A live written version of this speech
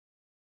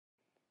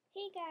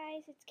Hey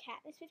guys, it's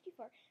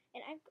Katniss54,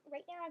 and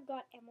right now I've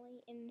got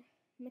Emily in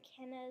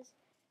McKenna's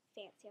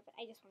fancy outfit.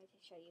 I just wanted to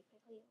show you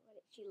quickly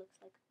what she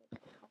looks like with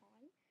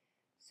on.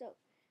 So,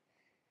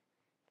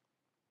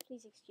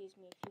 please excuse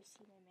me if you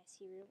see my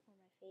messy room or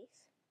my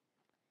face.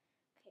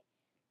 Okay,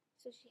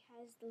 so she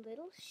has the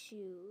little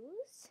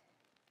shoes,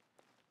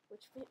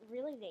 which fit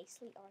really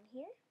nicely on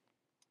here.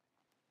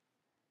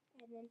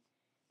 And then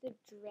the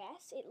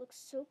dress, it looks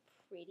so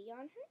pretty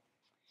on her.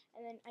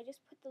 And then I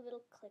just put the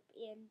little clip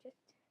in just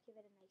to give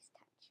it a nice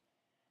touch.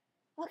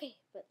 Okay,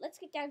 but let's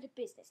get down to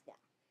business now.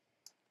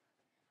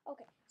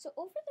 Okay, so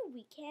over the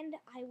weekend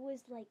I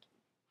was like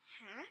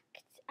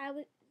hacked.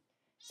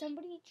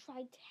 Somebody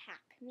tried to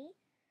hack me.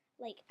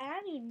 Like, I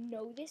don't even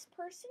know this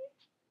person,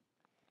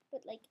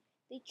 but like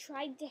they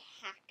tried to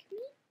hack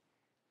me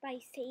by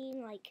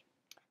saying like,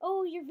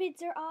 "Oh, your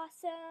vids are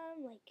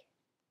awesome. Like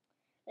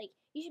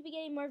you should be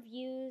getting more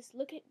views.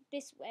 Look at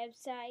this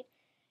website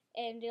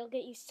and it'll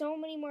get you so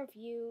many more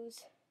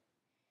views."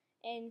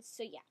 And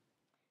so yeah,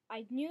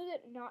 I knew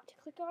that not to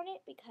click on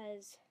it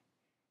because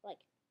like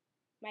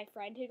my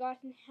friend had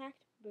gotten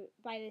hacked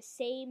by the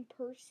same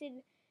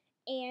person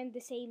and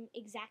the same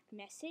exact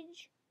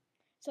message.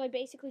 So I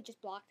basically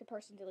just blocked the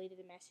person, deleted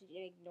the message,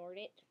 and ignored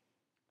it.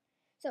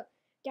 So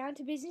down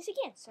to business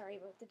again. Sorry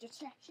about the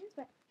distractions,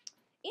 but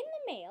in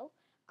the mail,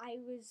 I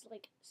was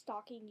like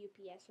stalking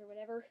UPS or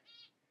whatever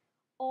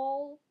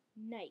all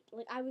night.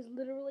 Like I was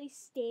literally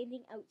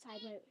standing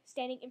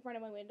in front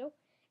of my window,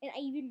 and I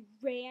even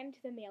ran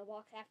to the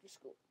mailbox after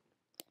school.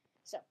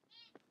 So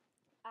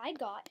I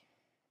had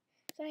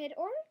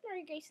ordered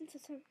Mary Grace and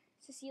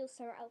Cecile's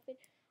summer outfit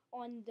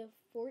on the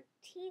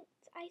 14th,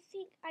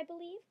 I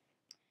believe.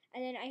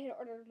 And then I had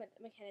ordered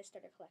McKenna's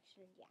starter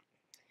collection, and yeah.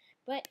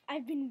 But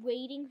I've been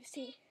waiting to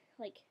see,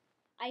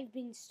 I've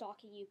been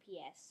stalking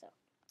UPS, so.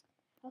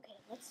 Okay,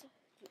 let's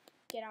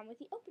get on with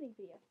the opening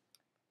video.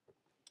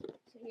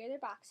 So here are their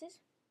boxes.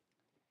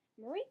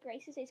 Marie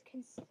Grace's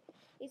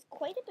is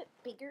quite a bit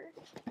bigger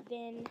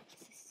than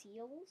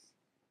Cecile's.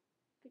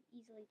 You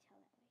could easily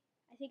tell that way.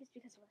 I think it's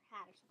because of her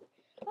hat or something.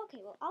 Okay,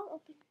 well, I'll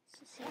open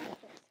Cecile's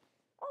first.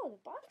 Oh,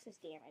 the box is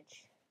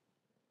damaged.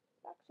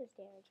 Box is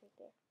damaged right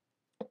there.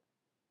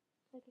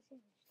 Like I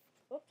said.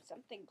 Oops,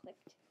 something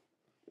clicked.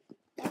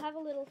 I'll have a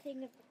little quick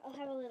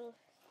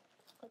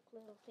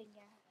little thing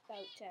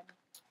about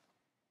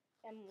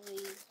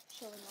Emily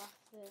showing off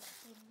the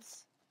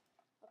things.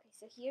 Okay,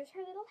 so here's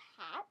her little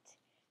hat.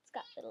 It's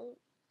got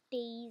little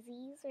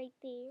daisies right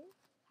there.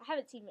 I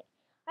haven't seen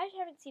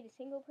a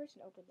single person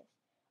open this.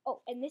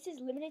 Oh, and this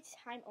is limited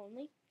time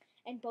only,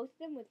 and both of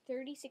them with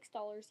 $36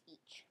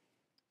 each.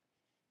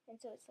 And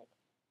so it's like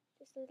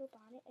just a little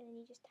bonnet, and then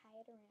you just tie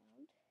it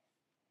around.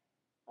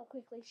 I'll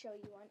quickly show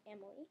you on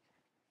Emily,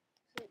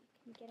 so that you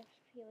can get a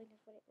feeling of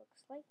what it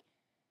looks like.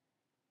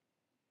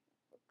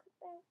 Look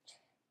about.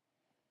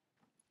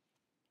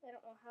 I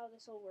don't know how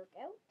this will work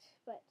out,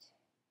 but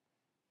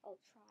I'll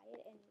try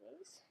it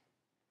anyways.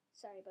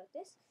 Sorry about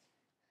this.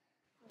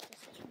 I'll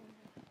just turn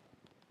the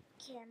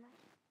camera.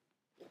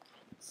 You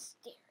can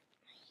stare at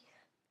my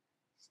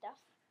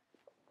stuff.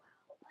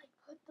 Wow, I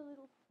put the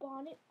little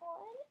bonnet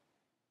on.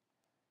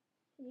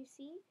 Can you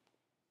see?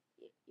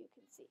 You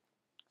can see.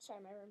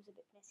 Sorry, my room's a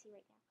bit messy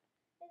right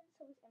now. And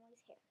so is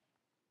Emily's hair.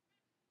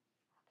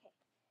 Okay.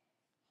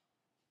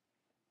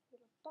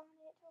 Little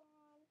bonnet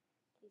on.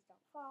 Please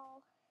don't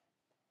fall.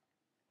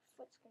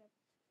 Foot's gonna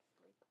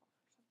break off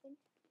or something.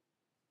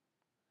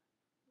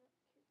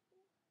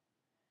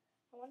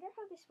 I wonder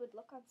how this would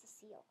look on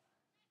Cecile.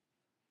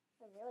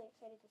 I'm really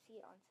excited to see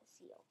it on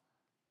Cecile.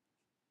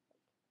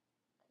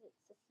 Because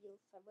it's Cecile's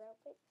summer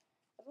outfit.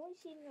 I've only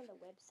seen it on the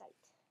website.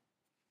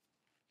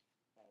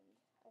 And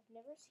I've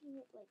never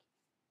seen it like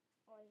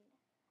on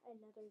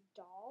another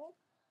doll.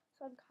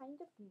 So I'm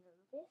kind of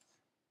nervous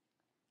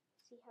to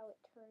see how it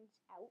turns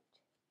out.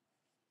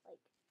 Like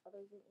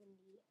other than in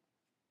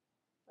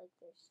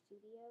their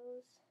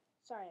studios.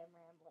 Sorry, I'm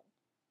rambling.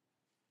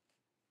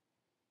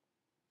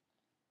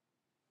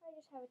 I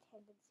just have a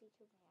tendency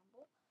to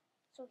ramble.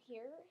 So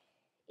here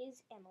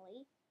is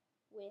Emily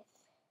with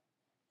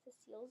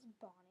Cecile's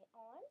bonnet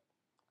on.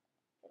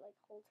 It like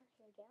holds her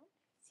hair down.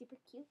 Super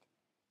cute.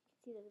 You can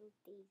see the little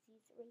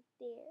daisies right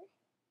there.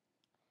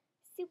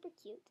 Super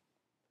cute.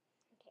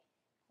 Okay,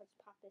 let's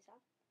pop this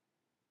off.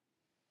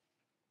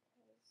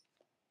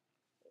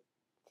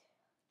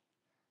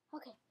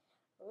 Okay,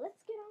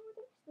 let's get on with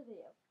the rest of the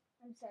video.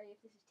 I'm sorry if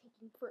this is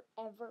taking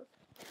forever.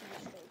 I'm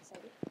just very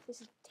excited.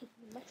 This is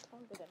taking much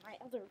longer than my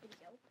other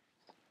video.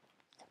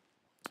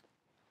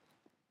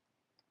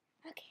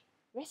 Okay,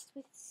 rest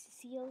with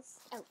Cecile's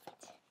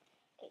outfit.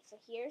 Okay, so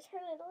here's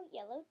her little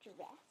yellow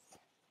dress.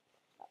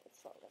 Oh, it's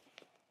folded.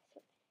 So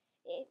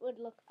it would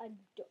look,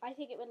 I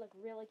think it would look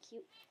really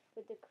cute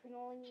with the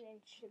crinoline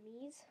and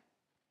chemise.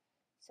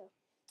 So,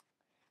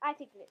 I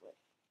think that it would.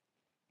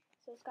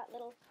 So it's got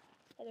little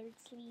feathered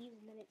sleeves,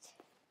 and then it's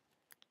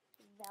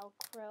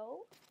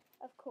Velcro,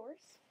 of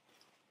course.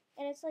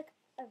 And it's like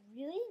a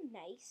really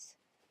nice,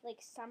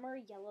 like summer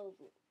yellow,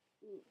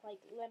 like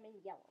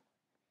lemon yellow.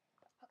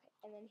 Okay,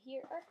 And then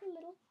here are her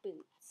little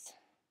boots.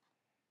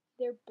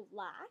 They're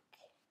black,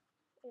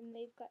 and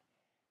they've got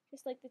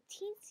just like the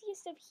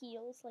teensiest of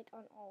heels, like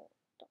on all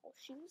doll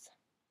shoes.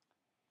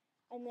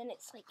 And then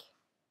it's like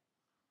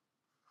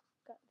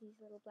got these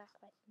little black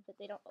buttons, but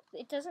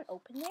it doesn't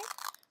open there,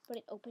 but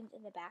it opens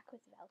in the back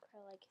with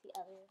Velcro like the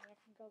other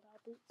American Girl doll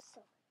boots.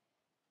 So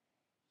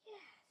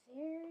yeah,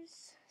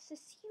 there's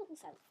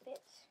Cecile's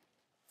outfit.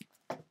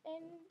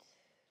 And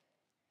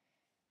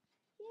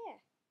yeah,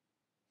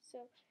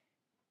 so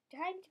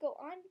time to go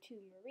on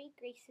to Marie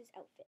Grace's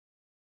outfit.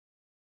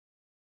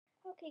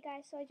 Okay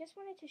guys, so I just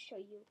wanted to show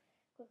you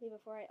quickly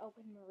before I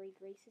open Marie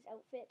Grace's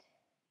outfit.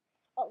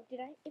 Oh,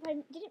 if I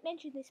didn't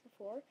mention this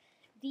before,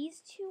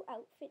 these two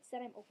outfits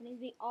that I'm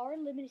opening, they are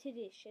limited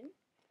edition,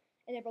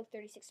 and they're both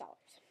 $36.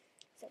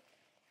 So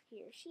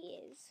here she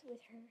is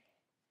with her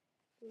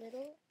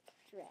little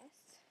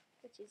dress,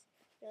 which is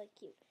really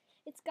cute.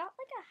 It's got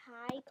like a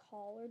high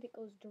collar that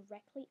goes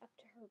directly up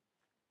to her,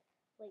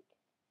 like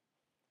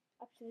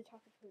up to the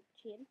top of her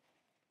chin,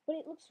 but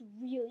it looks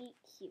really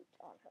cute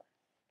on her.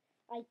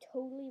 I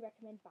totally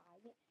recommend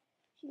buying it.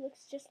 She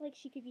looks just like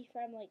she could be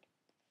from like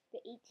the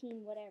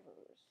 1860s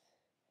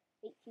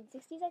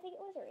I think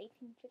it was, or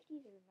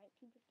 1850s or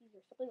 1950s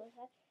or something like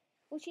that.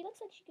 Well, she looks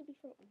like she could be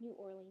from New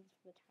Orleans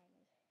from the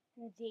time.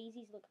 And the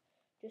daisies look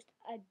just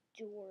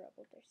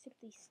adorable. They're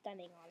simply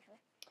stunning on her.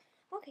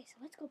 Okay,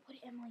 so let's go put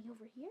Emily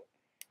over here.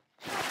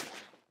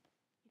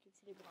 You can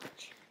sit and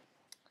watch.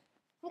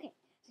 Okay,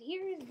 so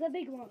here's the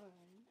big one.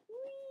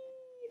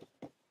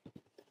 Whee!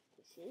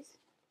 This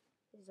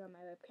is on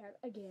my webcam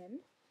again.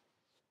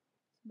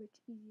 It's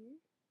much easier.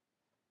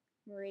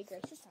 Marie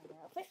Grace's summer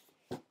outfit.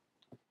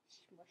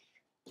 Smush.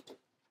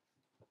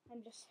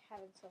 I'm just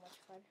having so much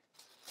fun.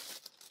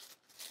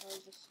 I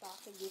was just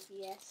stalking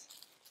UPS.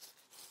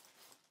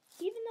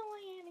 Even though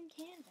I am in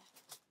Canada.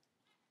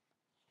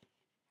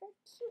 Her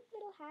cute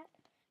little hat.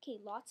 Okay,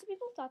 lots of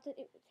people thought that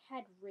it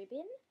had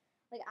ribbon.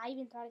 Like, I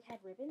even thought it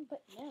had ribbon,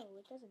 but no,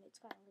 it doesn't. It's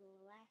got a little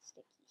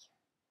elasticy.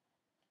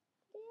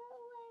 The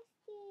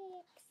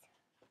elastics.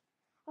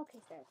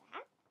 Okay, so there's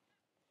that.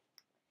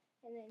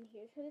 And then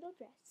here's her little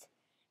dress.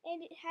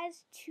 And it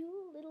has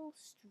two little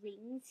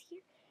strings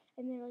here.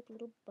 And they're like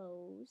little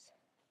bows.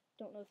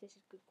 Don't know if this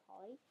is good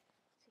quality.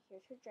 So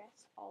here's her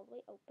dress all the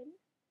way open.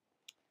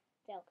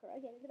 Velcro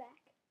again in the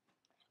back.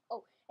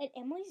 Oh, and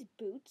Emily's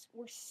boots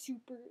were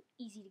super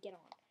easy to get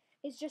on.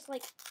 It's just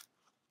like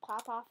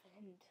pop off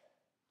and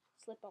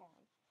slip on.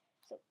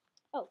 So,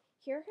 oh,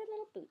 here are her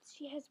little boots.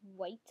 She has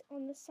white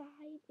on the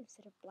side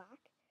instead of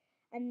black.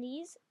 And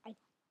these,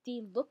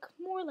 they look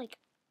more like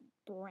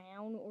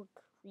brown or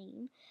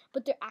cream,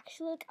 but they're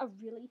actually like a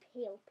really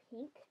pale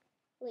pink.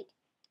 Like,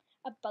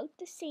 about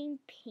the same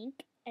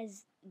pink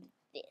as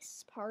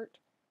this part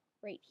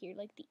right here,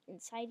 like the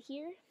inside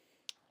here.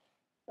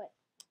 But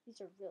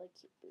these are really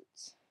cute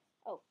boots.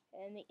 Oh,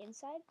 and the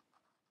inside,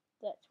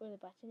 that's where the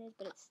button is,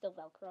 but it's still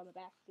Velcro on the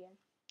back again.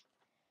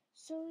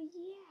 So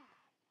yeah,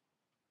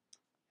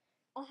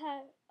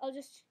 I'll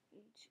just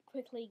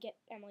quickly get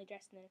Emily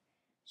dressed and then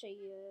show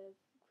you a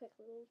quick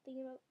little thing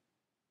about,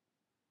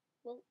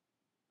 well,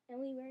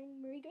 Emily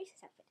wearing Marie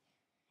Grace's outfit.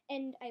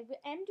 And I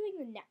am doing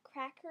the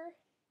Nutcracker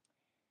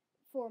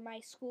for my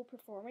school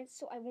performance,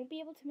 so I won't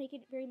be able to make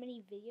it very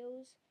many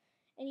videos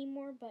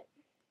anymore, but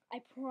I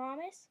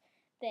promise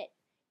that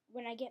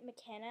when I get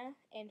McKenna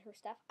and her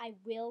stuff, I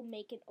will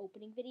make an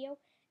opening video,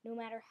 no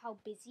matter how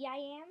busy I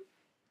am.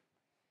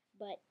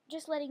 But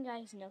just letting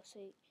guys know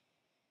so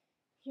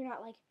you're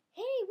not like,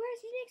 hey,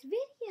 where's the next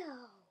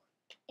video?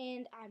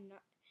 And I'm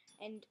not.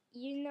 And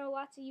you know,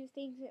 lots of you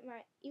think that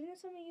even though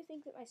some of you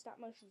think that my stop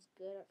motion is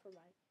good for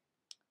my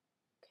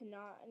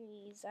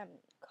Kanani's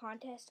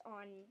contest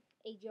on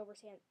AG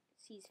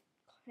Overseas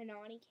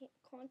Kanani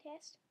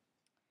contest.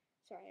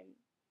 Sorry, I'm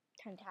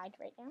tongue-tied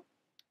right now.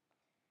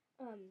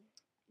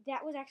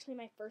 That was actually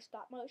my first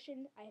stop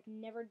motion. I have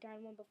never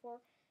done one before.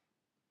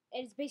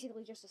 It's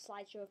basically just a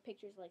slideshow of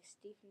pictures like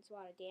Stephen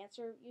Swat, a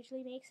dancer,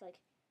 usually makes, like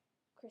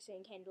Krista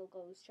and Kendall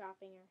goes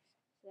shopping, or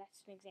so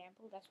that's an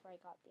example. That's where I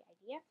got the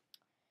idea.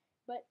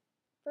 But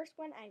first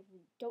one, I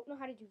don't know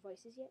how to do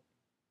voices yet.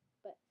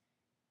 But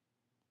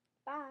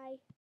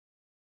bye.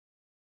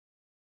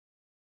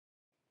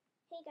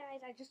 Hey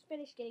guys, I just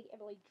finished getting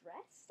Emily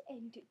dressed,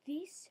 and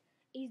this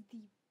is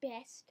the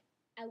best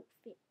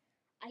outfit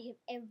I have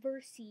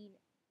ever seen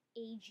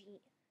AG,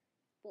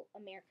 well,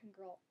 American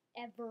Girl,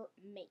 ever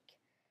make.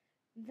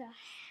 The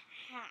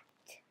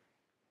hat.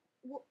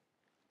 Well,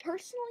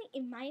 personally,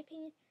 in my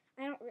opinion,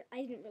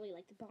 I didn't really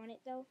like the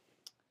bonnet though.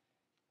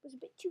 It was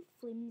a bit too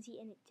flimsy,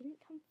 and it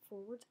didn't come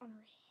forwards on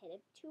her head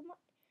too much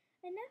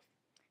enough.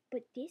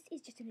 But this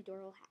is just an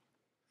adorable hat.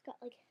 It's got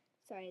like,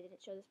 sorry I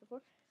didn't show this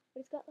before, but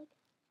it's got like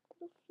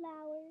little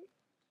flower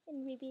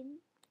and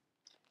ribbon,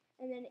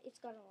 and then it's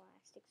got an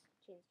elastic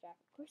chin strap,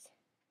 of course.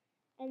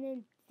 And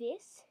then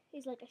this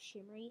is like a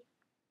shimmery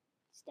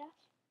stuff,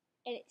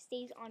 and it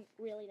stays on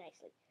really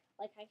nicely.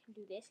 Like, I can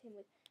do this, and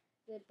with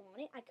the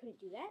bonnet, I couldn't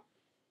do that.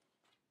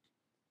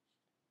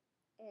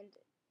 And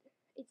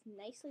it's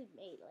nicely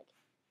made. Like,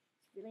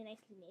 really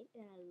nicely made,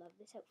 and I love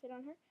this outfit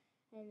on her.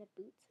 And the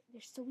boots,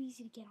 they're so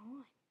easy to get on.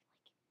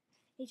 Like,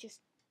 they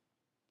just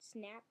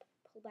snap,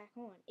 pull back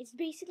on. It's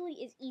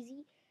basically as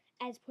easy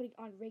as putting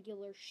on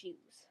regular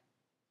shoes.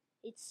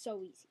 It's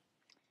so easy.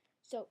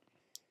 So,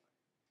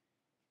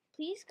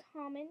 please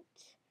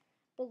comment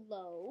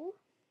below.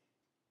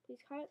 Please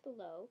comment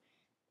below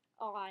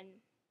on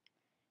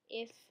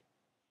if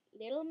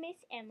little Miss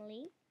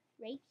Emily,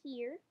 right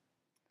here,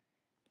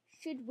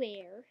 should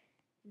wear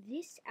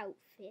this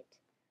outfit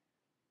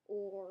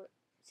or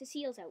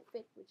Cecile's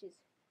outfit, which is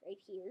right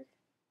here,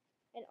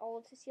 and all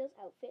of Cecile's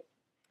outfit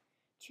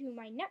to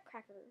my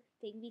Nutcracker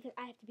thing, because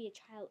I have to be a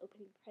child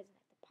opening a present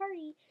at the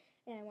party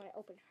and I want to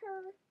open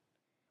her.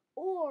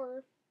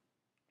 Or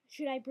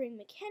should I bring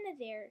McKenna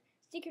there,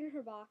 stick her in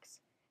her box,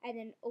 and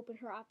then open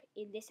her up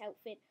in this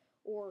outfit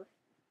or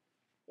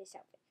this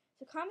outfit?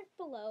 So comment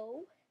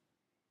below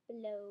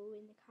in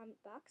the comment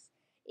box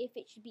if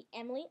it should be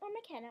Emily or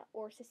McKenna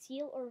or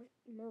Cecile or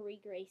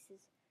Marie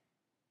Grace's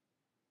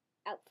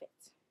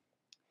outfits.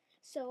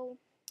 So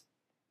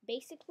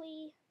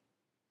basically,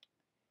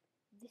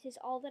 this is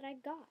all that I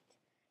got.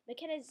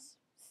 McKenna's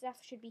stuff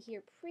should be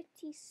here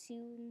pretty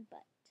soon,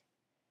 but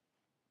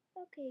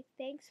okay,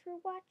 thanks for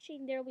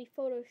watching. There'll be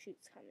photo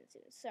shoots coming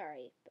soon.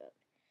 Sorry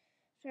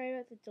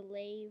about the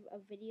delay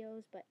of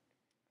videos, but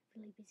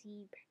really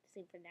busy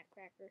practicing for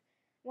Nutcracker.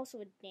 I'm also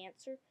a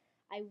dancer.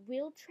 I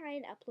will try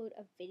and upload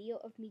a video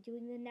of me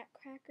doing the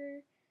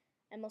Nutcracker.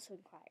 I'm also in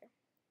choir,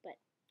 but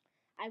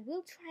I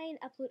will try and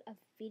upload a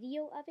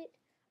video of it.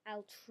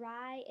 I'll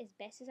try as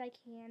best as I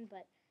can,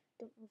 but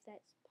don't know if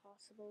that's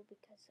possible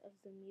because of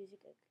the music.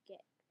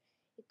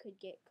 It could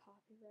get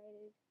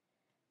copyrighted,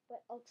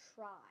 but I'll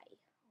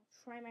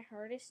try my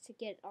hardest to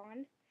get it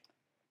on.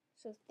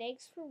 So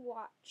thanks for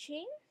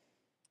watching,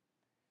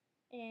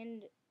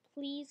 and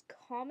please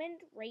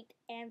comment, rate,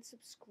 and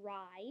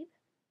subscribe.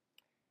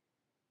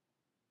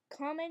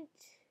 Comment,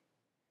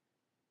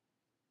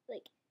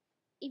 like,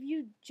 if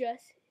you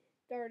just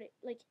started,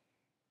 like,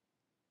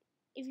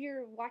 if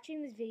you're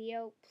watching this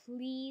video,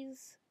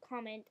 please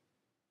comment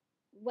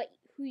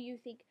who you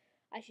think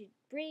I should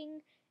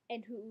bring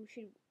and who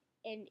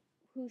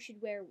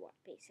should wear what,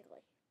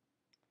 basically.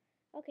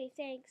 Okay,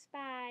 thanks,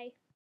 bye.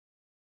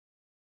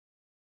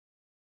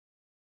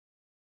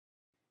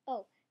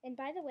 Oh, and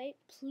by the way,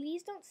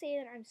 please don't say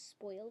that I'm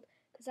spoiled,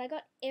 because I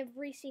got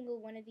every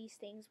single one of these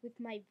things with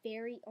my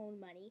very own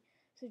money.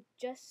 So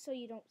just so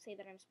you don't say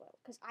that I'm spoiled,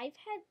 because I've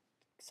had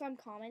some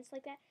comments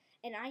like that,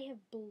 and I have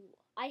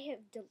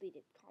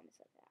deleted comments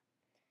like that.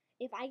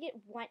 If I get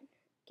one,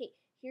 okay,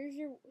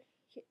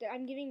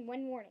 I'm giving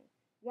one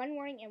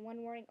warning and one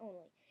warning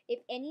only. If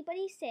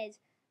anybody says,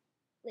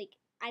 like,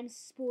 I'm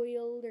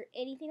spoiled or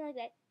anything like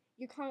that,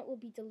 your comment will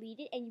be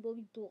deleted and you will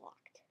be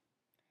blocked.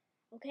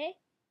 Okay?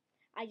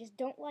 I just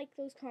don't like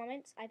those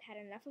comments. I've had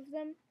enough of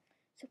them.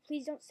 So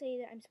please don't say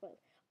that I'm spoiled.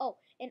 Oh,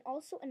 and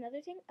also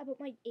another thing about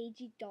my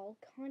AG doll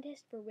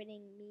contest for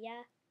winning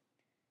Mia.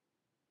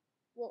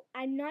 Well,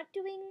 I'm not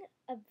doing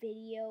a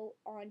video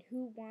on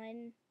who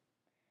won.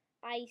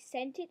 I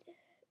sent it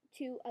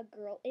to a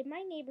girl in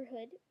my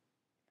neighborhood.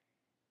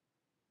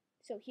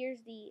 So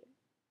here's the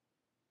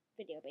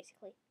video,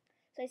 basically.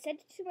 So I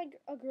sent it to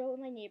a girl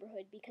in my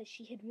neighborhood because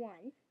she had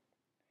won.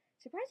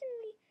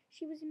 Surprisingly,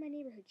 she was in my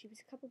neighborhood. She was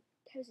a couple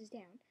houses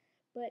down.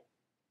 But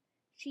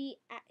she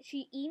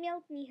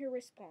emailed me her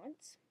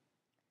response.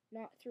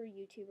 Not through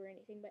YouTube or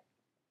anything, but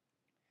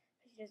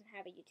she doesn't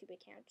have a YouTube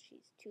account.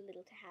 She's too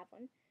little to have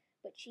one.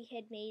 But she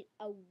had made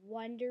a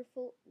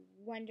wonderful,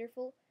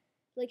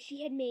 like,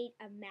 she had made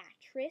a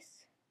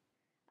mattress,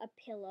 a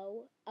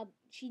pillow,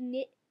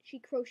 she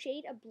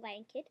crocheted a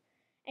blanket,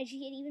 and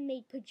she had even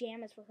made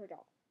pajamas for her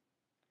doll.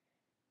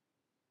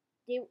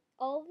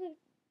 All the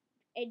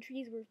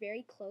entries were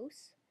very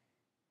close,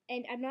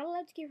 and I'm not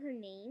allowed to give her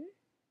name,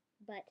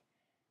 but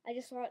I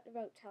just thought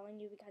about telling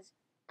you because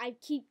I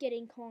keep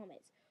getting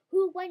comments.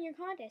 Who won your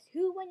contest?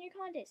 Who won your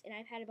contest? And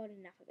I've had about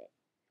enough of it.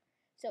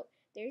 So,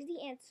 there's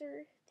the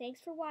answer.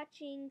 Thanks for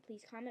watching.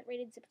 Please comment,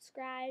 rate, and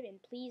subscribe.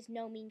 And please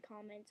no mean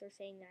comments or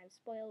saying that I'm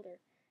spoiled or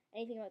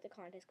anything about the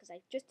contest because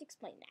I just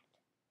explained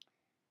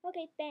that.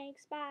 Okay,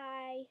 thanks.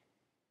 Bye.